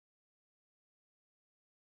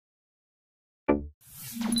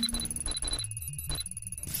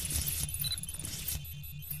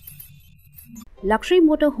Luxury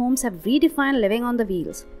motorhomes have redefined living on the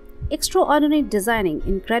wheels. Extraordinary designing,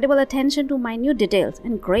 incredible attention to minute details,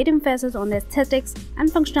 and great emphasis on the aesthetics and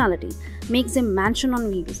functionality makes them mansion on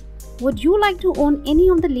wheels. Would you like to own any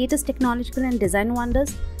of the latest technological and design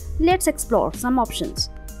wonders? Let's explore some options.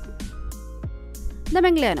 The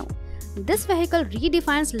Mengliano. This vehicle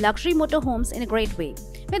redefines luxury motorhomes in a great way.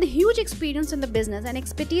 With huge experience in the business and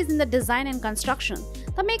expertise in the design and construction,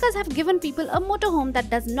 the makers have given people a motorhome that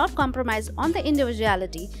does not compromise on the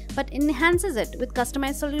individuality but enhances it with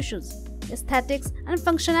customized solutions. Aesthetics and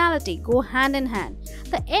functionality go hand in hand.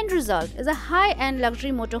 The end result is a high-end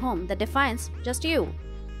luxury motorhome that defines just you.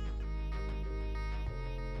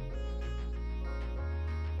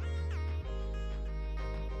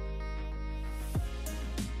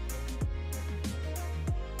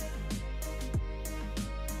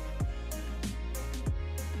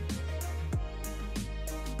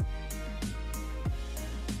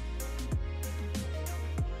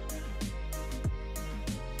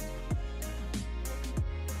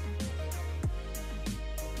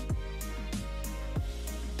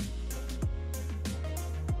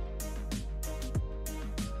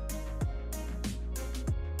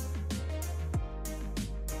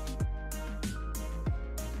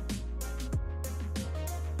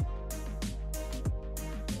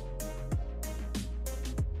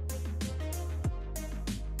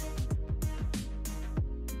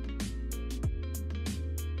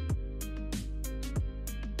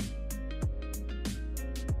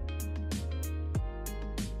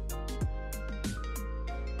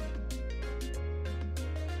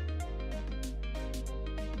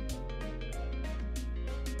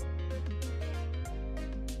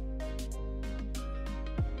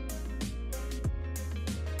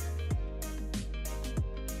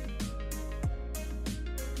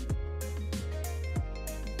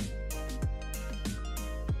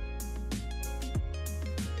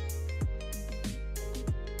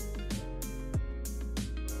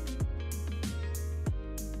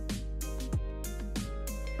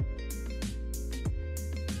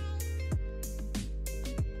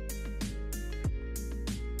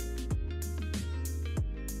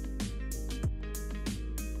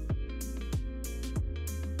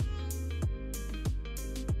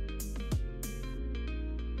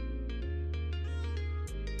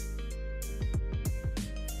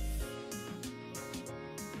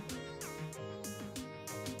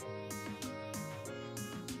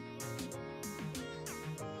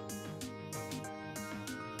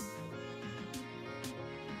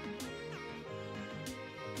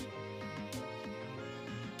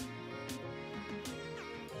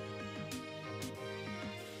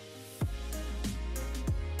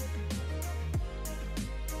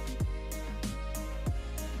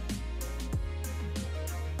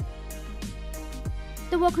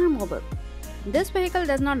 The Walker Mobile. This vehicle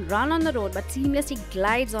does not run on the road but seamlessly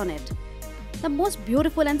glides on it. The most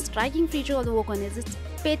beautiful and striking feature of the Walker is its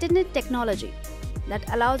patented technology that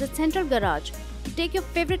allows its central garage to take your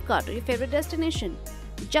favorite car to your favorite destination.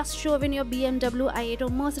 Just shove in your BMW i8 or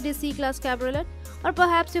Mercedes C-Class Cabriolet, or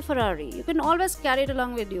perhaps your Ferrari. You can always carry it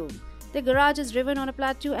along with you. The garage is driven on a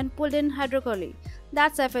plateau and pulled in hydraulically.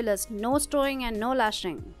 That's effortless, no stowing and no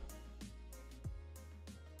lashing.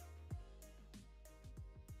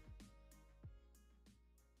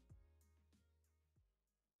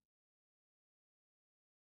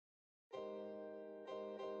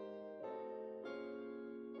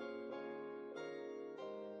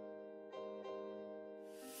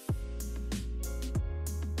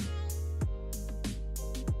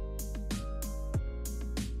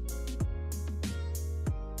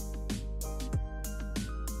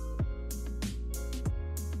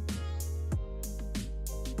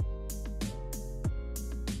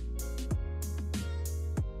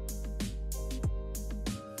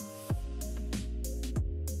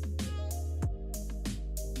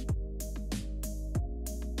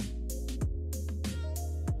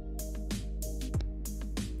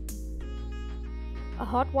 A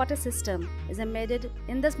hot water system is embedded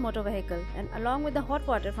in this motor vehicle, and along with the hot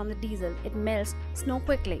water from the diesel, it melts snow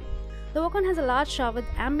quickly. The Wagon has a large shower with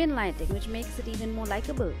ambient lighting, which makes it even more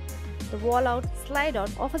likable. The wall-out slide-out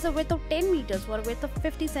offers a width of 10 meters for a width of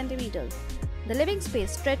 50 centimeters. The living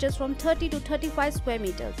space stretches from 30 to 35 square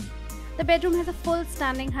meters. The bedroom has a full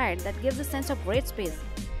standing height that gives a sense of great space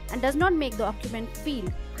and does not make the occupant feel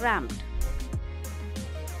cramped.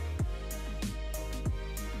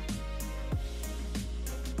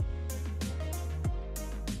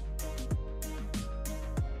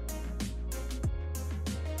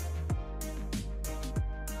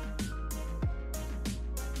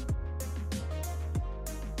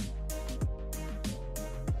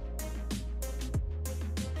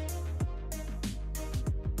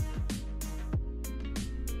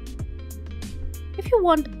 If you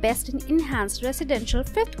want the best in enhanced residential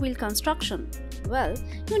fifth wheel construction, well,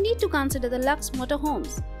 you need to consider the Lux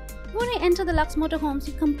motorhomes. When you enter the Lux motorhomes,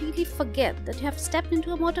 you completely forget that you have stepped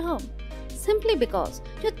into a motorhome, simply because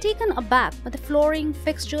you're taken aback by the flooring,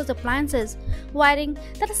 fixtures, appliances, wiring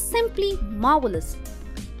that is simply marvelous.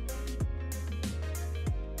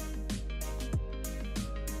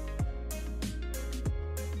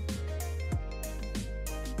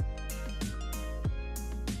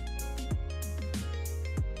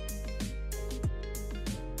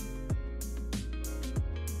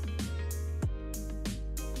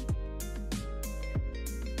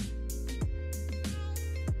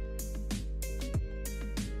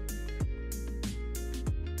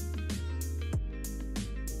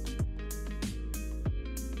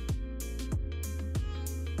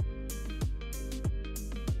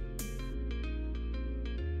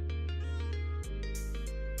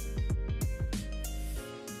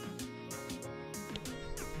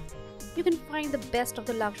 You can find the best of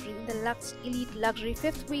the luxury in the Lux Elite Luxury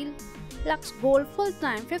Fifth Wheel, Lux Gold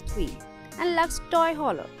Full-Time Fifth Wheel, and Lux Toy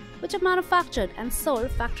Hauler, which are manufactured and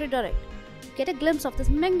sold factory direct. Get a glimpse of this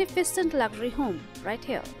magnificent luxury home right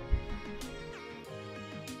here.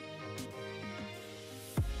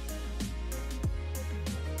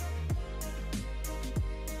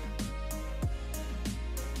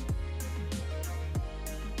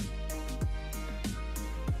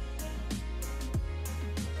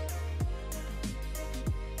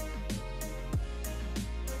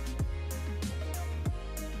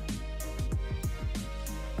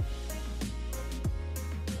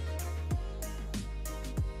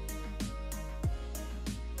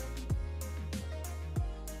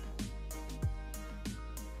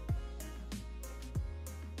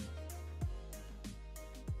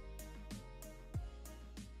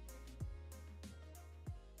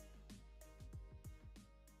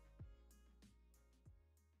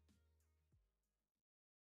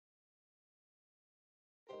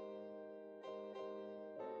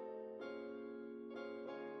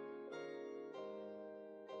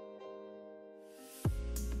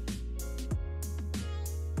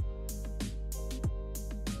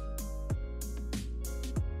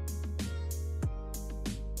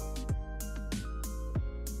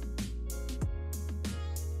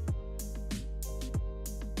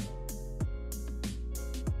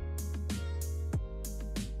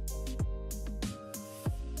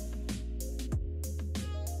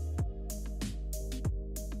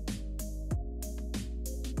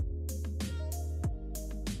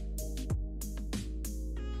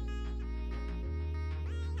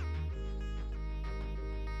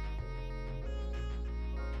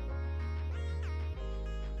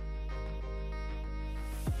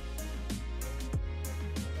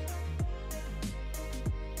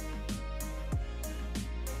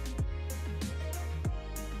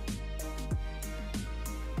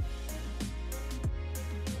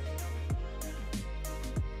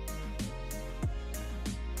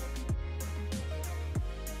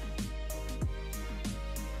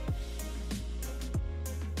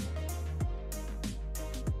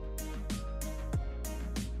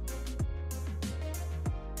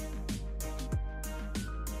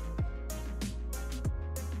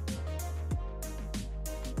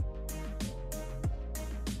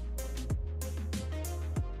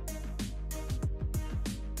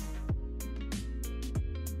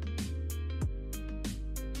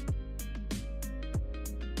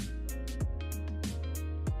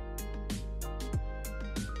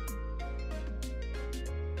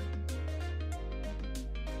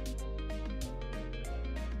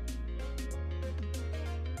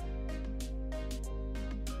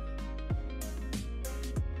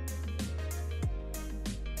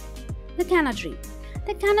 The Canada.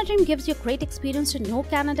 The Canada gives you a great experience to know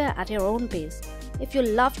Canada at your own pace. If you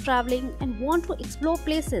love traveling and want to explore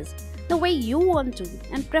places the way you want to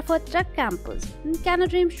and prefer trek campers, then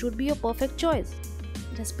Canada should be your perfect choice.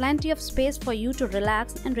 It has plenty of space for you to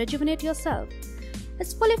relax and rejuvenate yourself.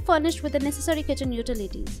 It's fully furnished with the necessary kitchen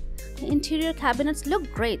utilities. The interior cabinets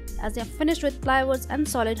look great as they are finished with plywoods and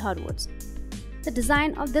solid hardwoods. The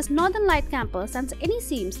design of this Northern Light camper sans any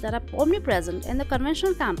seams that are omnipresent in the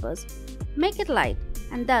conventional campers make it light,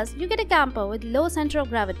 and thus you get a camper with low center of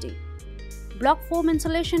gravity. Block foam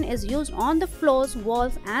insulation is used on the floors,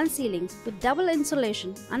 walls and ceilings with double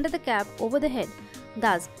insulation under the cab over the head.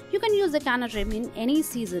 Thus, you can use the Canada in any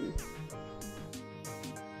season.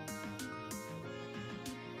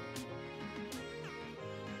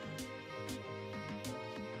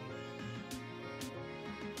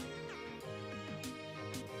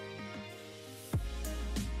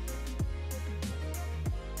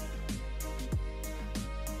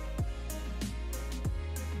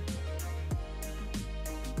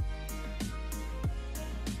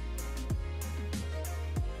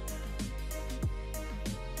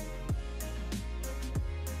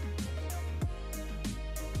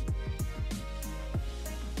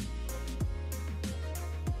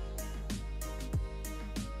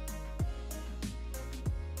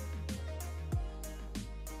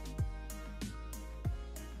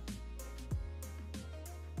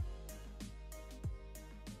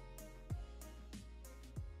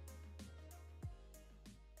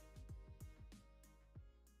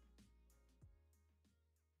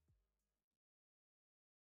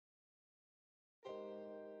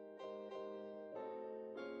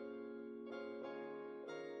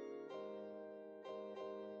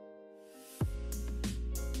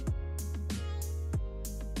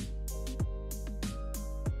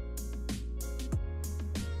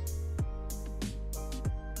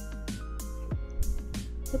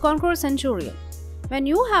 The Concorde Centurion. When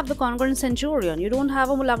you have the Concorde Centurion, you don't have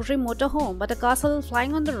a luxury motorhome but a castle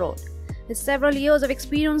flying on the road. With several years of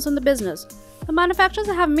experience in the business, the manufacturers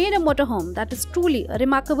have made a motorhome that is truly a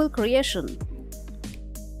remarkable creation.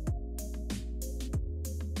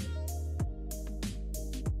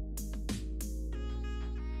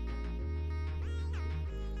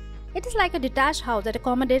 It is like a detached house that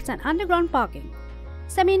accommodates an underground parking.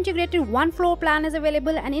 Semi-integrated one floor plan is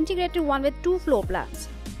available and integrated one with two floor plans.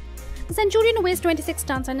 The Centurion weighs 26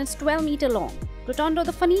 tons and is 12 meters long. Rotondo,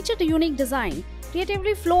 the furniture to unique design,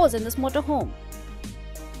 creatively flows in this motorhome.